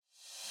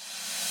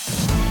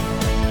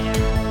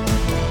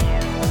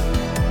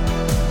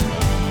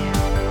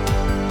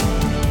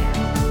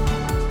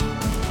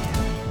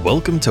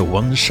Welcome to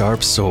One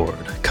Sharp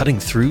Sword, cutting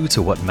through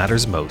to what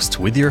matters most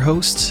with your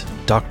host,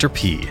 Dr.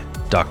 P,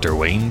 Dr.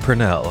 Wayne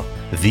Purnell,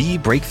 the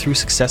breakthrough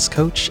success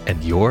coach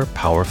and your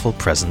powerful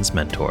presence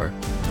mentor.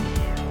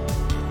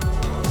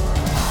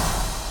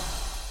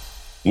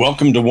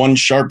 Welcome to One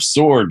Sharp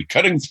Sword,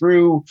 cutting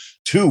through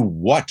to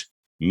what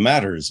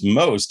matters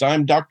most.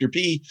 I'm Dr.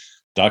 P,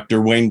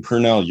 Dr. Wayne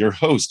Purnell, your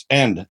host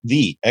and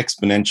the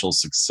exponential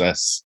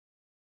success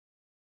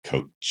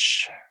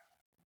coach.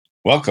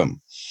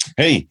 Welcome.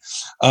 Hey,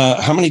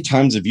 how many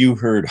times have you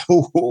heard,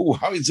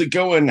 how's it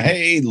going?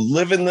 Hey,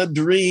 living the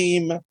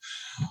dream.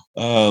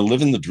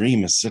 Living the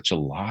dream is such a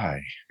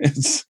lie.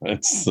 It's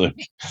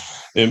like,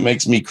 it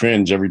makes me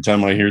cringe every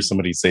time I hear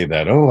somebody say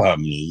that. Oh,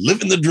 I'm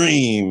living the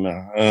dream.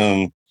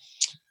 Why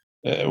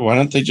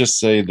don't they just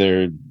say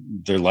their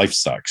life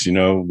sucks? You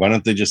know, why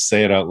don't they just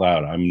say it out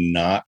loud? I'm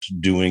not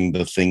doing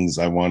the things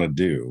I want to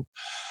do.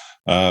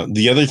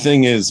 The other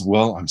thing is,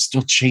 well, I'm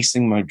still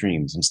chasing my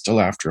dreams. I'm still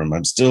after them.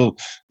 I'm still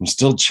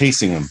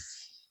chasing them.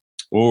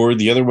 Or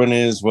the other one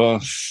is,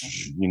 well,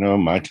 you know,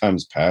 my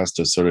time's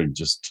passed. I sort of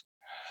just,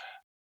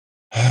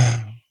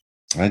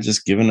 I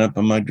just given up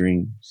on my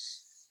dreams.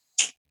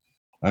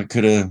 I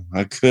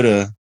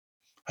coulda.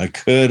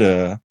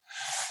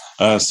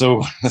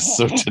 So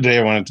today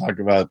I want to talk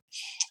about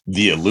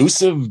the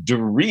elusive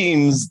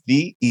dreams.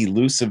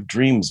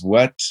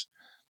 What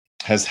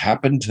has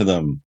happened to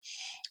them?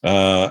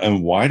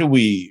 And why do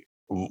we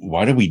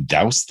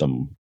douse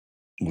them?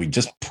 We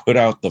just put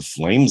out the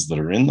flames that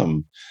are in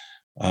them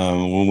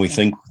when we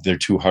think they're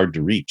too hard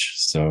to reach.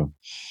 So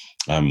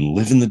I'm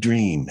living the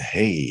dream.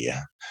 Hey,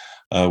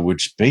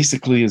 which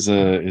basically is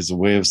a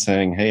way of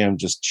saying, hey, I'm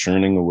just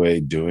churning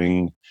away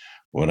doing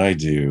what I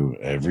do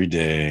every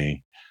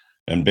day.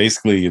 And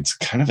basically it's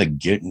kind of I've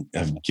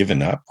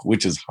given up,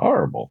 which is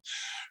horrible.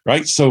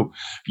 Right. So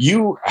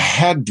you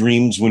had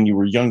dreams when you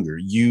were younger.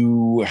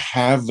 You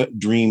have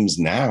dreams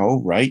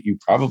now, right? You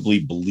probably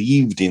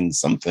believed in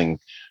something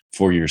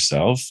for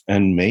yourself,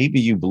 and maybe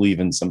you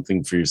believe in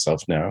something for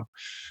yourself now,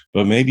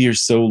 but maybe you're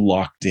so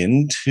locked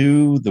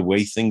into the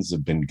way things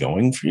have been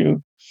going for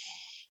you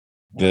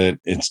that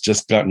it's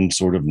just gotten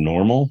sort of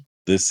normal.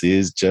 This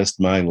is just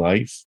my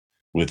life,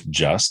 with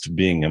just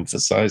being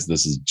emphasized.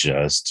 This is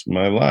just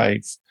my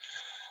life.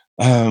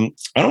 I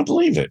don't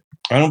believe it.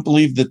 I don't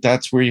believe that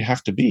that's where you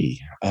have to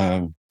be.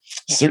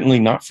 Certainly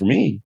not for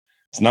me.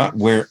 It's not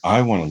where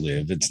I want to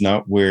live. It's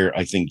not where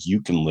I think you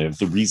can live.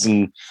 The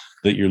reason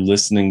that you're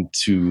listening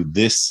to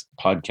this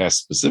podcast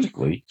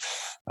specifically,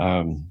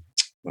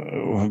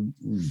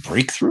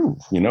 breakthrough,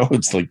 you know,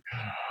 it's like,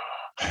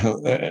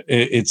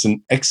 it's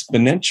an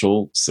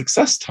exponential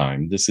success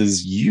time. This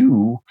is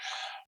you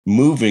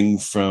moving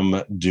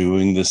from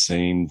doing the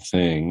same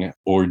thing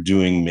or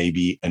doing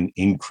maybe an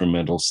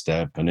incremental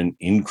step,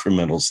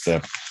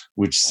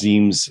 which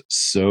seems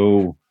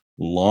so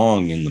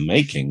long in the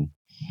making,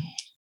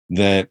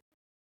 that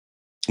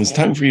it's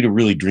time for you to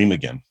really dream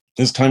again.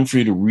 It's time for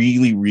you to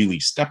really,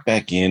 really step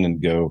back in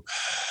and go,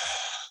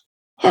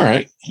 all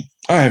right,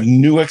 I have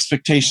new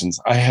expectations.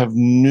 I have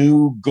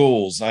new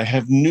goals. I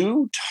have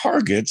new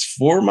targets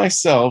for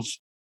myself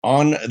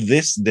on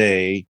this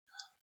day,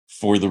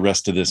 for the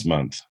rest of this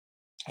month,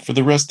 for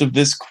the rest of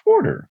this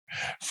quarter,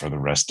 for the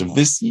rest of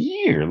this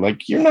year.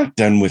 Like, you're not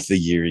done with the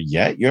year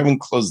yet. You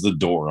haven't closed the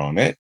door on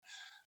it.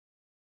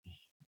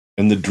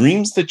 And the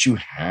dreams that you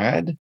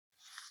had,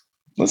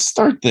 let's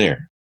start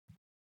there.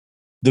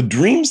 The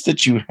dreams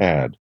that you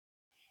had,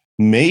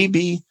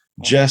 maybe,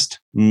 just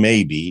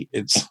maybe,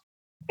 it's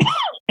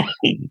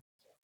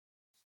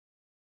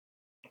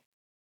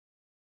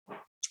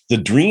the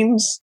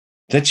dreams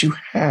that you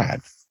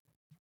had.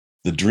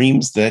 The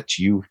dreams that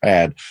you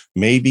had,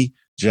 maybe,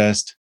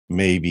 just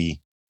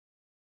maybe,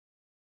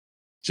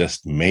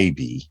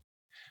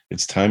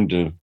 it's time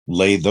to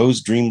lay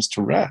those dreams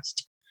to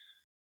rest.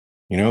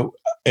 You know,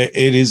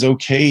 it is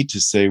okay to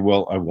say,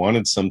 well, I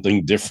wanted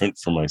something different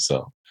for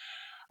myself.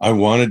 I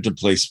wanted to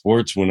play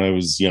sports when I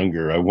was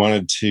younger. I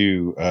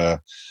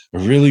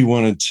really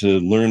wanted to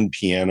learn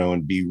piano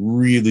and be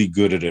really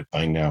good at it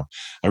by now.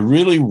 I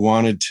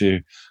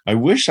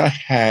wish I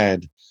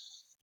had,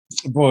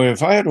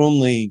 if I had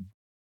only,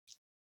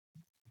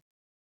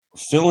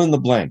 fill in the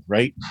blank,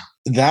 right?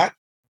 That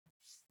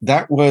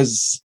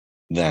was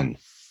then.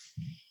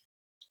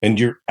 And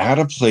you're at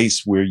a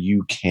place where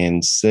you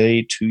can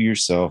say to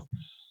yourself,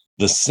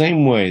 the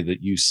same way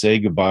that you say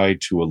goodbye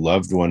to a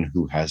loved one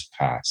who has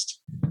passed,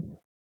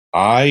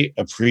 I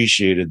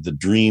appreciated the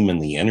dream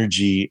and the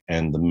energy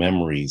and the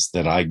memories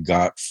that I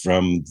got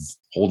from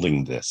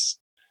holding this.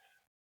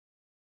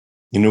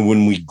 You know,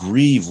 when we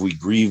grieve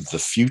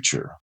the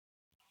future.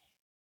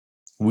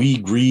 We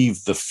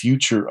grieve the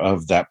future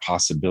of that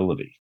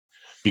possibility,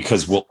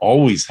 because we'll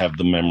always have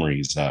the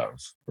memories of,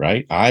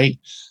 right? I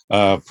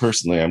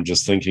personally, I'm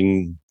just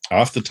thinking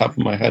off the top of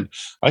my head,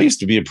 I used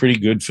to be a pretty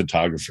good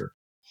photographer.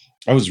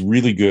 I was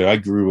really good. I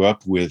grew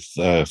up with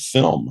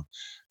film,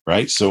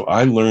 right? So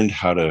I learned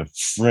how to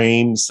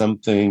frame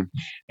something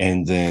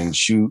and then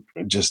shoot,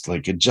 just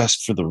like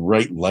adjust for the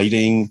right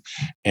lighting.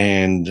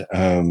 And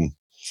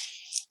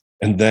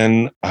And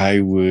then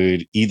I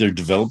would either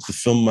develop the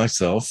film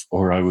myself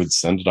or I would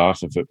send it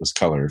off if it was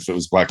color. If it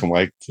was black and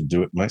white, I could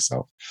do it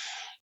myself.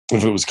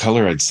 If it was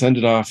color, I'd send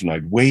it off and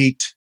I'd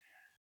wait.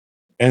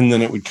 And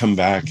then it would come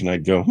back and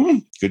I'd go,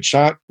 good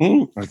shot.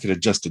 I could have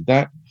adjusted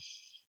that.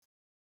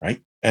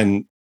 Right.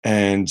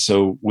 And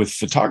so with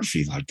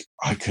photography, like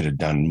I could have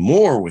done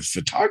more with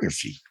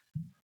photography.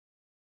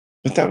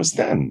 But that was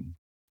then.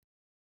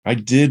 I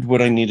did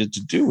what I needed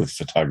to do with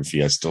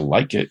photography. I still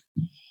like it.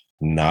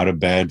 Not a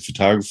bad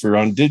photographer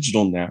on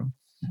digital now.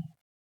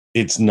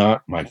 It's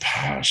not my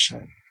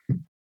passion.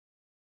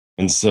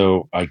 And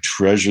so I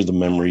treasure the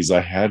memories I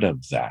had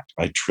of that.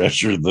 I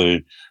treasure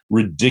the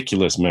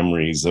ridiculous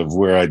memories of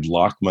where I'd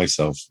lock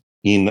myself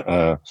in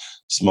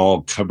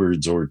small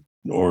cupboards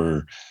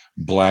or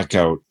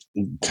blackout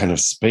kind of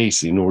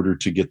space in order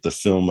to get the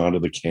film out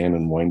of the can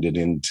and wind it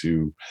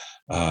into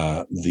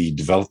the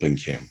developing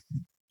can.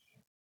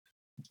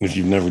 If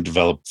you've never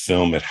developed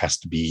film, it has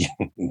to be,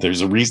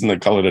 there's a reason they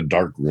call it a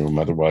dark room.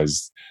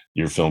 Otherwise,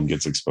 your film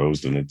gets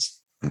exposed and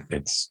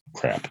it's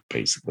crap,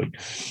 basically.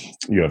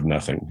 You have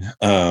nothing.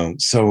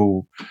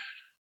 So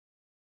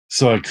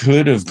I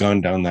could have gone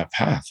down that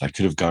path. I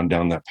could have gone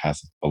down that path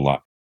a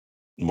lot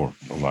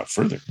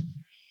further.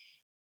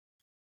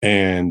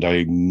 And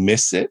I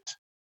miss it,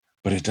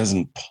 but it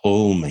doesn't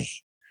pull me.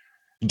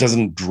 It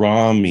doesn't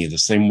draw me the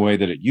same way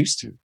that it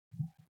used to.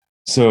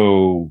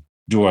 So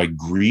do I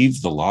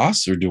grieve the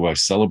loss or do I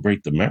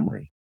celebrate the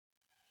memory?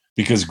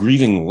 Because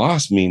grieving the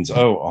loss means,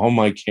 all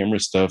my camera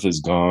stuff is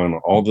gone,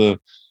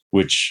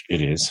 which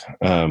it is.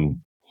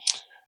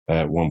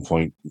 At one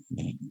point,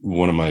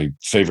 one of my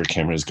favorite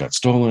cameras got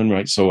stolen,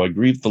 right? So I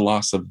grieved the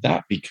loss of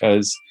that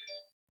because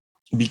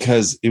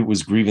it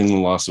was grieving the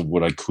loss of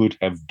what I could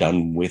have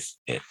done with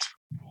it.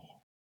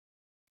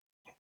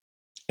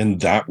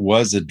 And that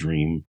was a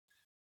dream,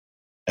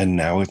 and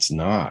now it's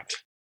not.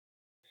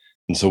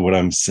 And so what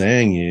I'm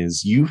saying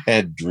is you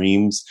had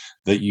dreams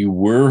that you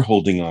were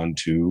holding on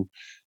to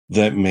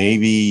that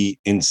maybe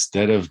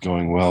instead of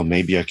going, well,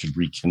 maybe I could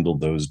rekindle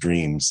those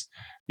dreams,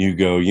 you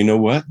go, you know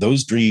what?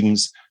 Those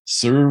dreams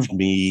served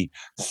me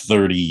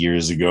 30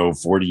 years ago,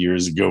 40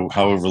 years ago,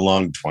 however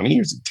long, 20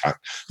 years ago,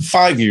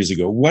 5 years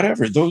ago,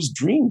 whatever. Those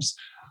dreams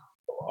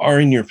are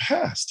in your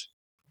past.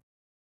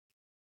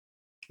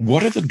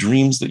 What are the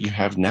dreams that you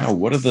have now?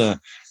 What are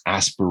the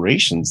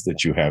aspirations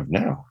that you have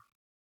now?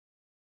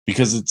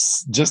 Because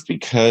it's just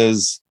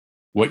because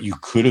what you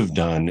could have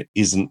done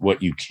isn't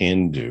what you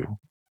can do.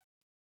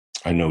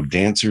 I know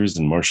dancers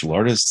and martial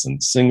artists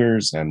and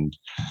singers and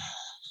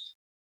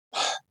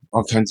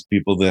all kinds of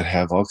people that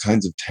have all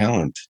kinds of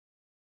talent.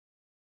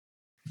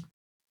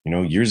 You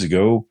know, years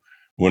ago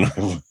when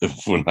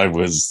I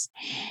was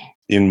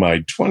in my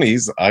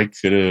 20s, I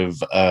could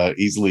have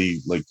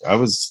easily, like, I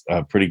was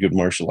a pretty good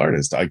martial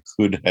artist. I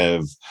could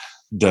have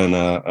done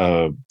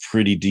a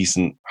pretty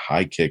decent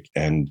high kick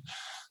and,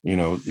 you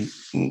know,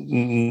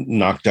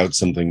 knocked out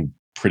something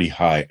pretty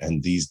high.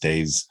 And these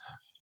days,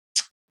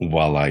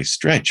 while I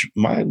stretch,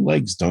 my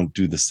legs don't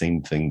do the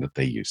same thing that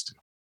they used to.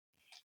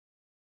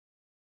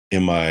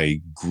 Am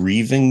I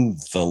grieving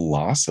the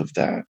loss of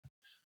that?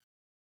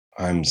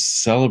 I'm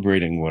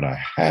celebrating what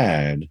I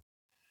had,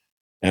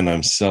 and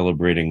I'm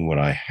celebrating what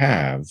I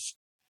have,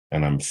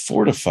 and I'm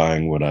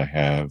fortifying what I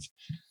have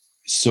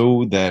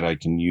so that I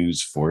can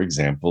use, for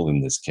example,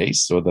 in this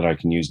case, so that I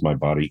can use my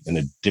body in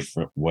a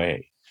different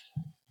way.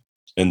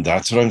 And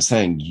that's what I'm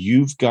saying.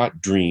 You've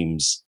got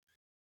dreams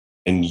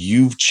and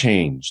you've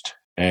changed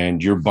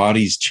and your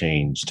body's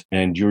changed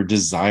and your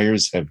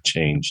desires have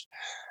changed.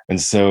 And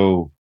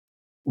so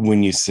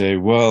when you say,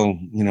 well,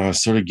 you know, I've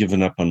sort of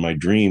given up on my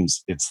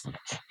dreams, it's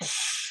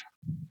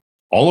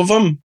all of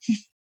them,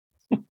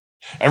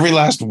 every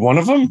last one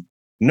of them.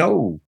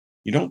 No,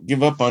 you don't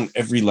give up on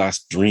every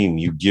last dream.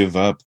 You give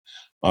up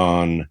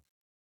on,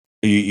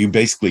 you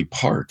basically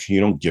park. You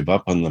don't give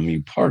up on them.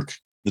 You park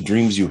the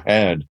dreams you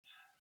had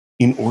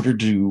in order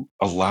to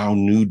allow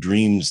new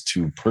dreams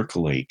to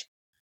percolate,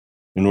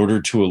 in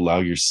order to allow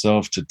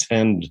yourself to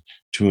tend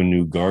to a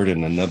new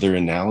garden. Another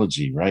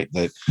analogy, right?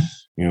 That,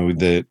 you know,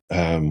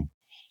 that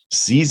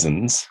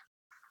seasons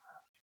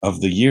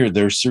of the year,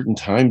 there are certain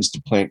times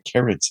to plant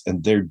carrots,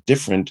 and they're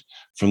different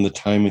from the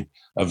time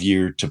of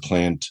year to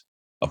plant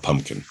a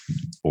pumpkin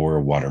or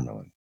a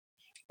watermelon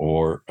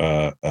or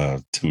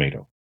a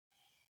tomato.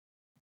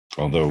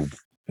 Although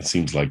it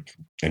seems like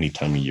any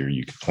time of year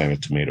you could plant a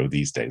tomato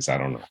these days. I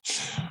don't know.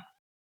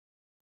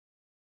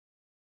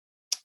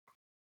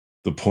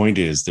 The point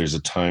is, there's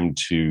a time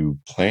to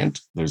plant,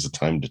 there's a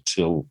time to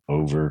till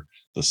over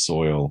the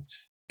soil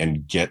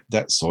and get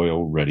that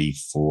soil ready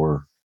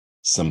for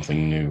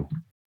something new.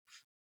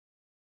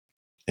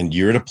 And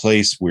you're at a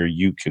place where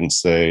you can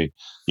say,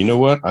 you know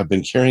what? I've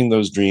been carrying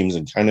those dreams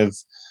and kind of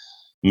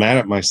mad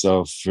at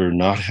myself for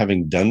not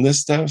having done this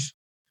stuff.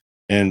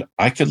 And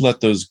I could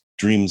let those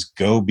dreams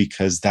go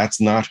because that's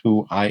not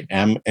who I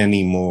am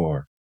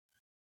anymore.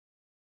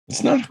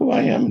 It's not who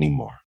I am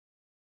anymore.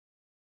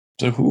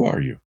 So who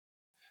are you?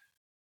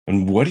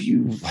 And what do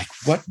you like?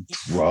 What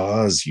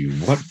draws you?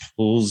 What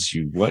pulls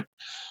you? What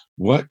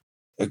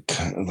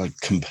kind of like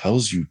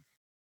compels you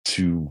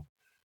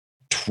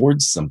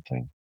towards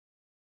something.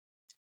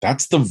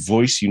 That's the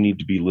voice you need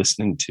to be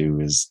listening to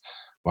is,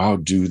 wow,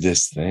 do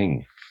this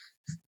thing.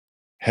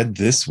 Head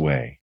this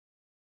way.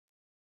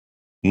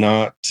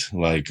 Not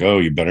like, oh,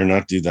 you better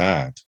not do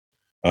that.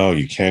 Oh,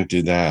 you can't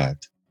do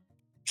that.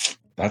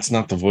 That's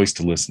not the voice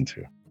to listen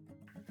to.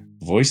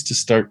 The voice to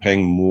start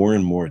paying more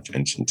and more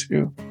attention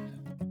to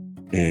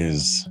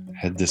is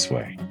head this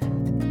way.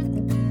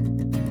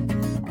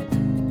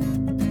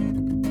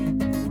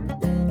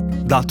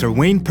 Dr.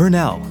 Wayne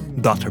Purnell,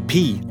 Dr.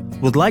 P,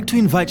 would like to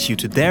invite you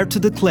to dare to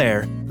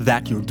declare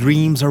that your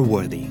dreams are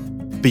worthy.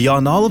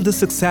 Beyond all of the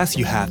success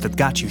you have that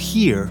got you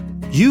here,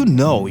 you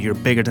know you're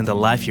bigger than the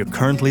life you're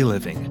currently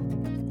living.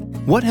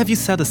 What have you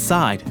set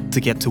aside to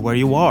get to where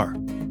you are?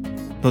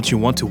 Don't you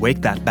want to wake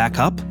that back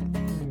up?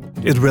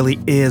 It really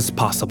is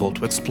possible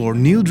to explore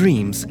new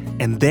dreams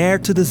and dare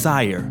to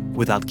desire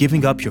without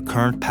giving up your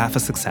current path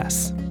of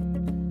success.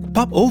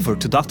 Pop over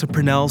to Dr.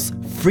 Purnell's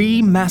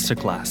free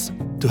masterclass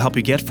to help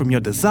you get from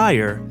your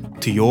desire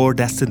to your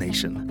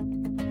destination.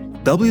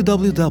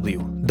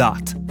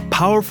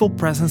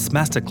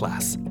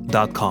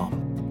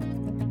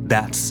 www.powerfulpresencemasterclass.com.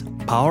 That's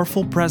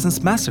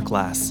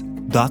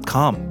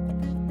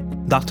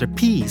powerfulpresencemasterclass.com. Dr.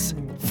 P's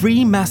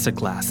free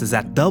masterclass is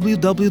at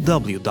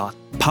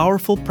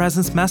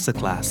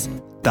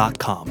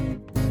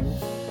www.powerfulpresencemasterclass.com.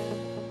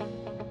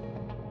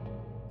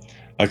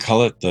 I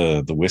call it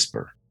the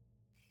whisper,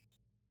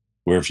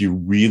 where if you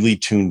really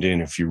tuned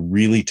in, if you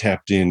really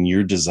tapped in,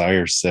 your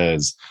desire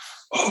says,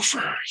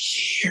 over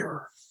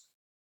here,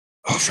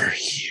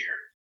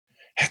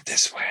 head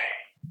this way.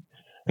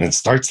 And it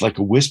starts like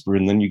a whisper,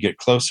 and then you get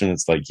closer, and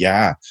it's like,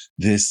 yeah,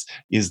 this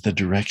is the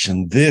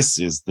direction. This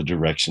is the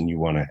direction you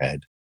want to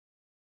head.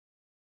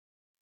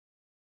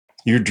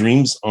 Your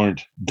dreams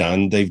aren't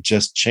done. They've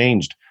just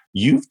changed.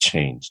 You've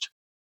changed.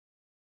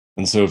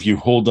 And so if you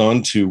hold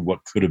on to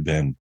what could have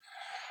been,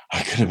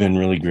 I could have been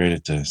really great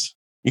at this.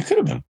 You could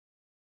have been.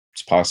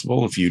 It's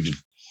possible if you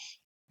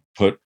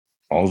put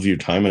all of your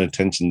time and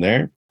attention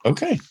there.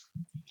 Okay.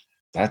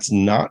 That's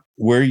not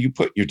where you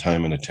put your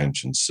time and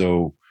attention.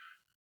 So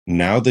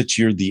now that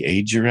you're the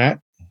age you're at,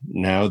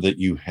 now that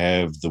you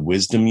have the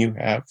wisdom you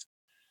have,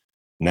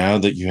 now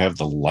that you have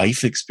the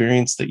life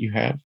experience that you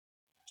have,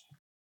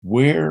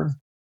 where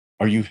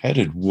are you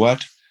headed?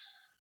 What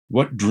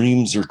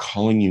dreams are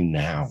calling you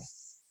now?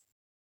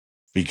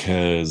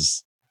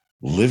 Because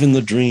living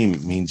the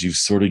dream means you've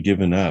sort of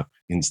given up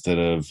instead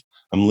of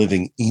I'm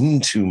living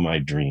into my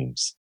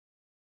dreams.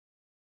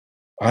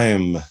 I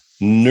am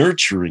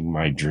nurturing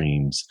my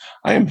dreams.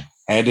 I am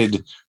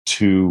headed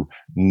to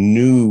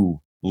new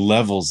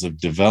levels of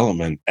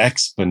development,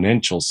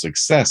 exponential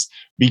success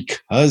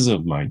because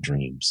of my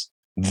dreams.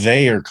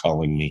 They are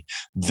calling me.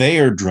 They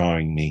are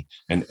drawing me.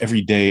 And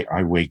every day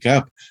I wake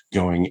up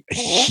going,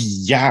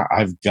 yeah,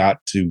 I've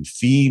got to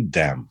feed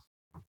them.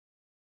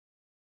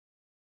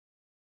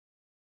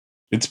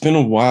 It's been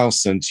a while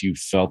since you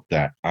felt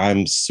that.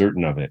 I'm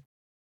certain of it.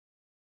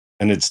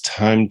 And it's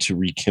time to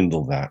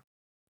rekindle that.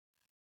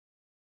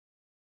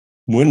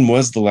 When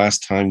was the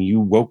last time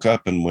you woke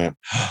up and went,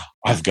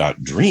 I've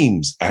got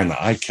dreams and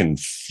I can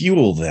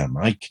fuel them.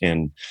 I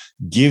can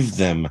give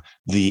them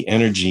the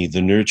energy, the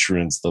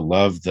nurturance, the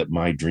love that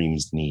my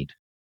dreams need.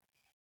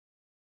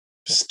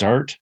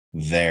 Start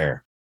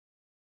there.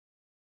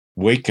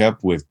 Wake up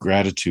with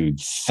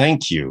gratitude.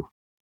 Thank you.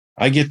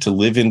 I get to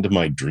live into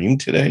my dream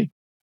today.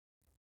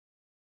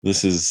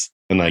 This is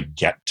an I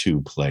get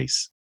to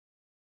place.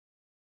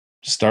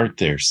 Start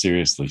there.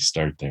 Seriously,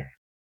 start there.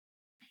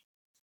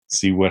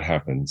 See what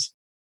happens.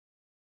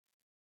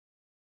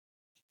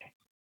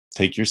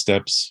 Take your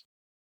steps.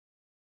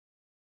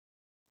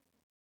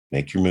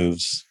 Make your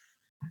moves.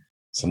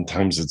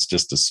 Sometimes it's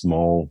just a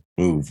small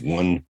move,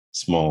 one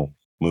small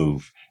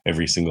move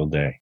every single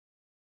day.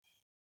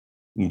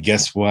 And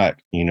guess what?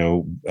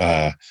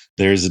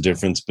 There's a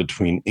difference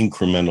between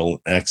incremental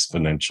and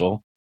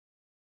exponential.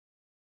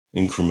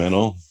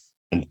 Incremental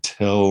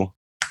until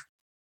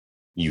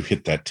you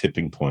hit that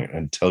tipping point,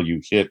 until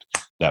you hit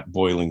that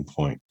boiling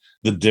point.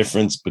 The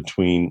difference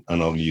between,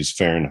 and I'll use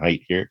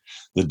Fahrenheit here,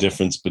 the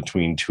difference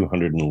between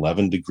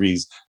 211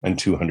 degrees and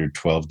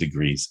 212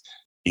 degrees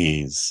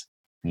is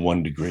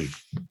 1 degree.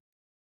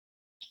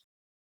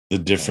 The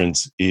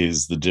difference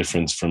is the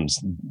difference from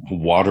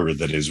water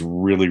that is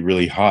really,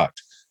 really hot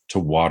to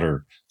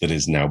water that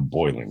is now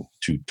boiling.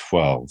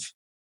 212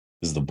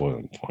 is the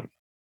boiling point.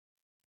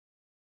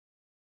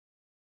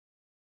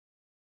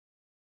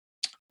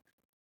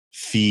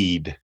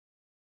 Feed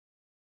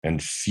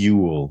and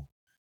fuel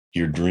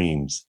your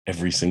dreams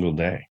every single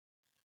day.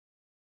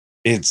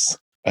 It's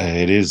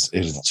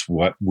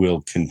what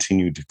will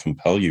continue to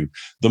compel you.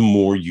 The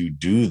more you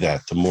do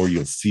that, the more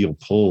you'll feel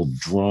pulled,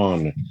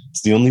 drawn.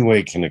 It's the only way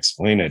I can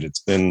explain it.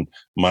 It's been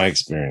my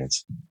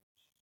experience.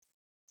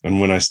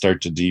 And when I start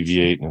to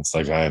deviate and it's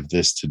like, I have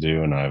this to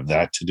do and I have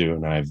that to do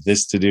and I have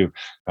this to do,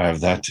 I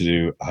have that to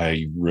do,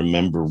 I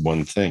remember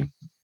one thing.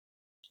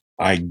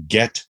 I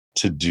get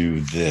to do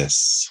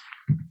this.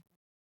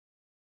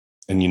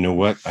 And you know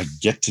what? I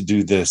get to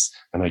do this,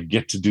 and I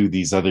get to do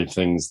these other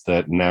things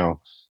that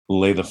now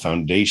lay the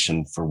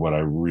foundation for what I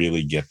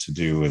really get to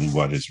do and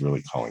what is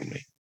really calling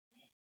me.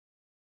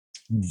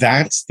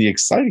 That's the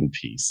exciting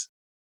piece.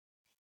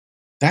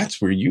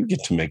 That's where you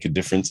get to make a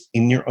difference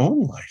in your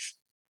own life.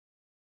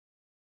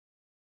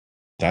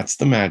 That's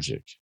the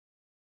magic.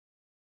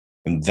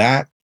 And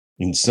that,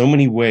 in so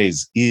many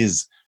ways,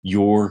 is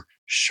your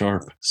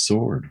sharp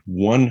sword.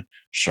 One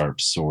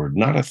sharp sword,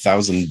 not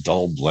 1,000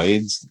 dull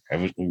blades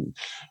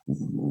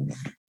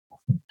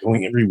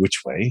going every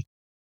which way.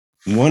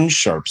 One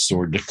sharp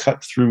sword to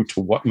cut through to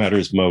what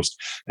matters most,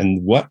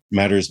 and what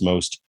matters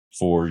most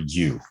for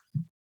you.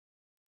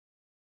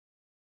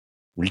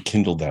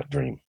 Rekindle that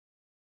dream.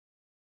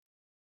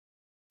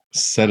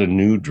 Set a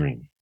new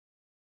dream.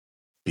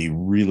 Be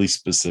really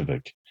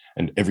specific,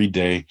 and every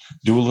day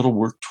do a little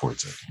work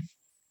towards it.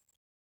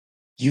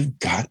 You've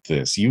got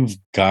this. You've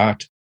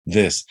got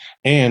this.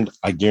 And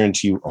I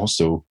guarantee you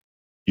also,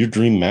 your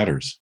dream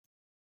matters.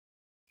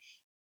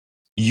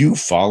 You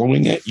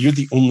following it, you're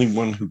the only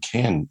one who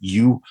can.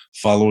 You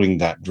following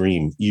that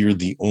dream, you're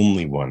the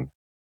only one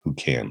who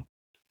can.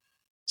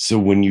 So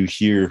when you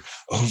hear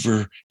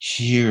over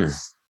here,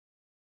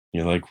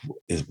 you're like,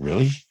 is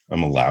really?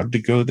 I'm allowed to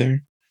go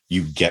there?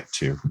 You get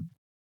to.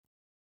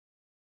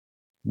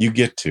 You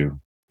get to.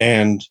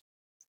 And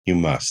you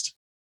must.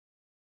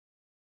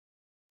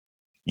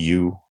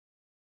 You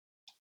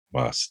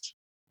must.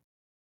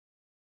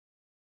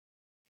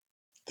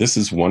 This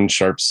is One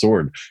Sharp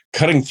Sword,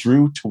 cutting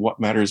through to what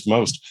matters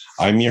most.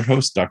 I'm your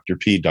host, Dr.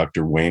 P,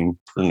 Dr. Wayne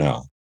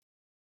Purnell,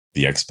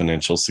 the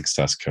Exponential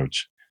Success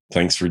Coach.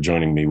 Thanks for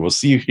joining me. We'll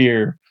see you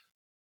here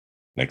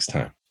next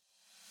time.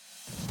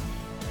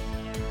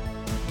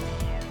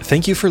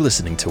 Thank you for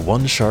listening to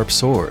One Sharp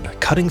Sword,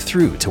 cutting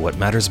through to what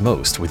matters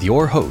most with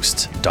your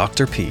host,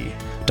 Dr. P,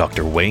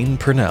 Dr. Wayne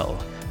Purnell,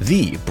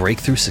 the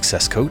Breakthrough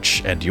Success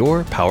Coach and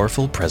your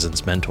Powerful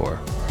Presence Mentor.